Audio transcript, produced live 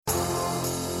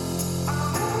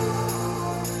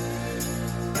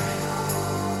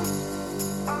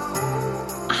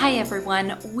Hi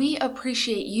everyone, we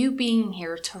appreciate you being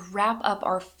here to wrap up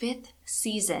our 5th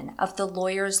season of the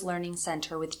Lawyers Learning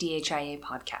Center with DHIA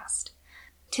podcast.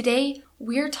 Today,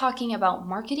 we're talking about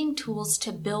marketing tools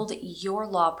to build your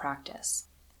law practice.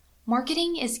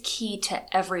 Marketing is key to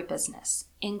every business,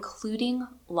 including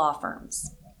law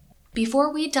firms.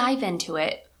 Before we dive into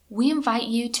it, we invite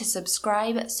you to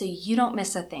subscribe so you don't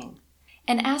miss a thing,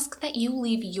 and ask that you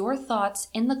leave your thoughts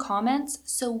in the comments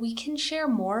so we can share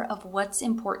more of what's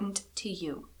important to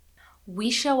you.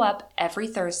 We show up every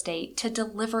Thursday to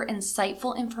deliver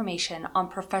insightful information on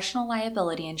professional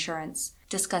liability insurance,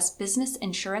 discuss business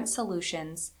insurance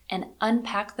solutions, and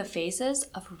unpack the phases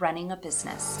of running a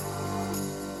business.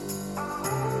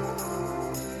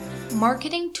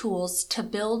 Marketing tools to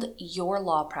build your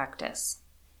law practice.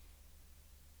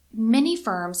 Many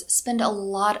firms spend a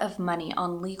lot of money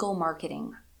on legal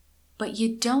marketing, but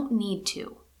you don't need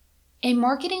to. A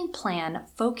marketing plan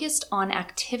focused on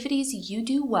activities you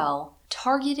do well,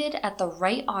 targeted at the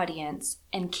right audience,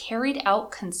 and carried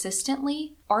out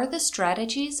consistently are the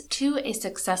strategies to a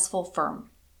successful firm.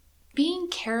 Being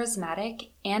charismatic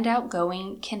and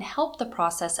outgoing can help the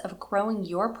process of growing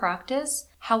your practice.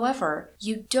 However,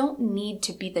 you don't need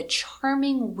to be the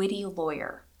charming, witty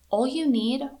lawyer. All you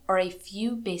need are a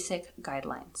few basic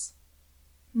guidelines.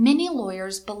 Many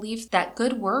lawyers believe that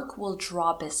good work will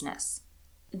draw business.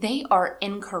 They are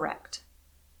incorrect.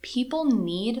 People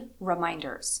need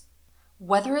reminders,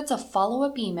 whether it's a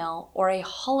follow-up email or a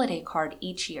holiday card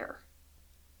each year.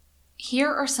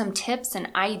 Here are some tips and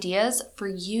ideas for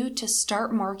you to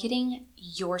start marketing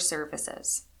your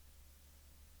services.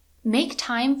 Make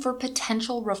time for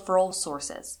potential referral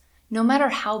sources, no matter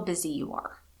how busy you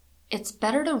are. It's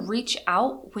better to reach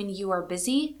out when you are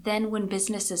busy than when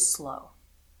business is slow.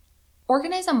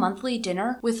 Organize a monthly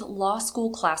dinner with law school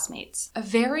classmates,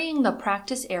 varying the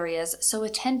practice areas so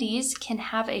attendees can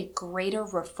have a greater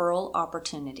referral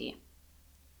opportunity.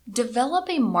 Develop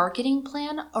a marketing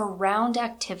plan around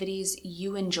activities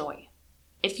you enjoy.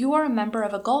 If you are a member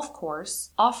of a golf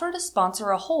course, offer to sponsor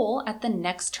a hole at the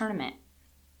next tournament.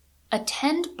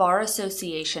 Attend bar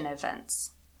association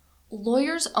events.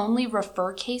 Lawyers only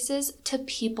refer cases to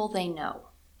people they know.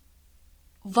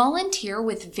 Volunteer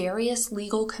with various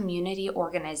legal community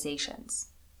organizations.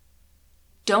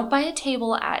 Don't buy a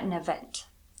table at an event.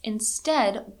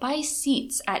 Instead, buy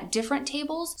seats at different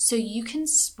tables so you can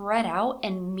spread out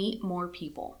and meet more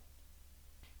people.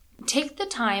 Take the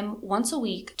time once a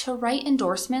week to write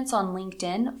endorsements on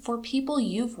LinkedIn for people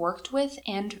you've worked with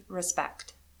and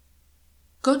respect.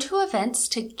 Go to events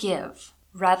to give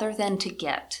rather than to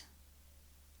get.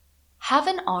 Have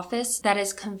an office that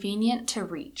is convenient to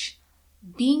reach.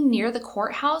 Being near the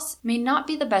courthouse may not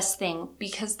be the best thing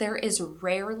because there is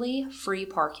rarely free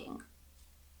parking.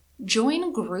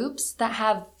 Join groups that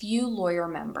have few lawyer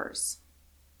members.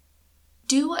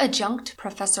 Do adjunct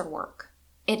professor work.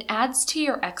 It adds to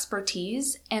your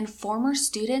expertise, and former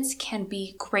students can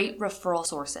be great referral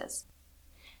sources.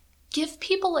 Give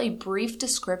people a brief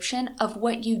description of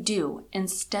what you do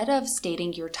instead of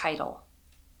stating your title.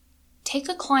 Take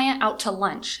a client out to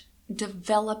lunch.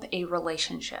 Develop a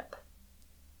relationship.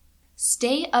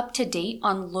 Stay up to date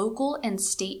on local and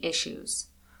state issues.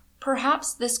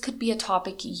 Perhaps this could be a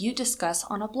topic you discuss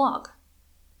on a blog.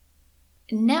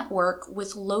 Network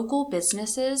with local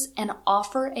businesses and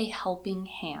offer a helping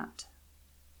hand.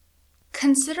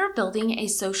 Consider building a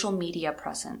social media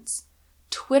presence.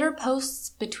 Twitter posts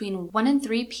between 1 and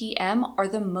 3 p.m. are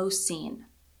the most seen.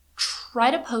 Try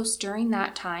to post during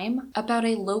that time about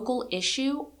a local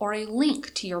issue or a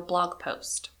link to your blog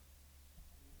post.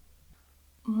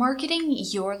 Marketing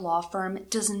your law firm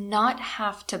does not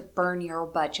have to burn your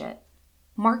budget.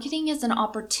 Marketing is an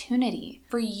opportunity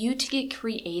for you to get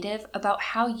creative about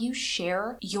how you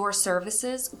share your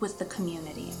services with the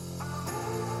community.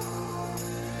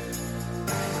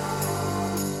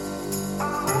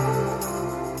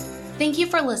 Thank you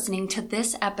for listening to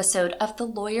this episode of the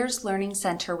Lawyers Learning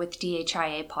Center with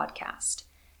DHIA podcast.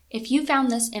 If you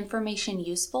found this information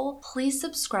useful, please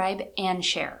subscribe and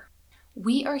share.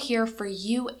 We are here for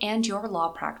you and your law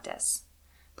practice.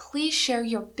 Please share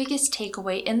your biggest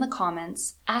takeaway in the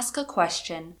comments, ask a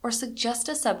question, or suggest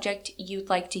a subject you'd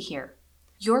like to hear.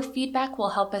 Your feedback will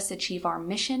help us achieve our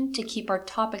mission to keep our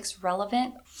topics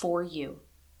relevant for you.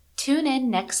 Tune in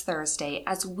next Thursday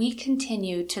as we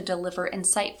continue to deliver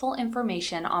insightful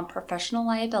information on professional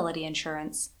liability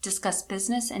insurance, discuss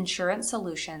business insurance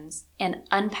solutions, and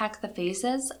unpack the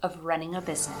phases of running a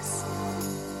business.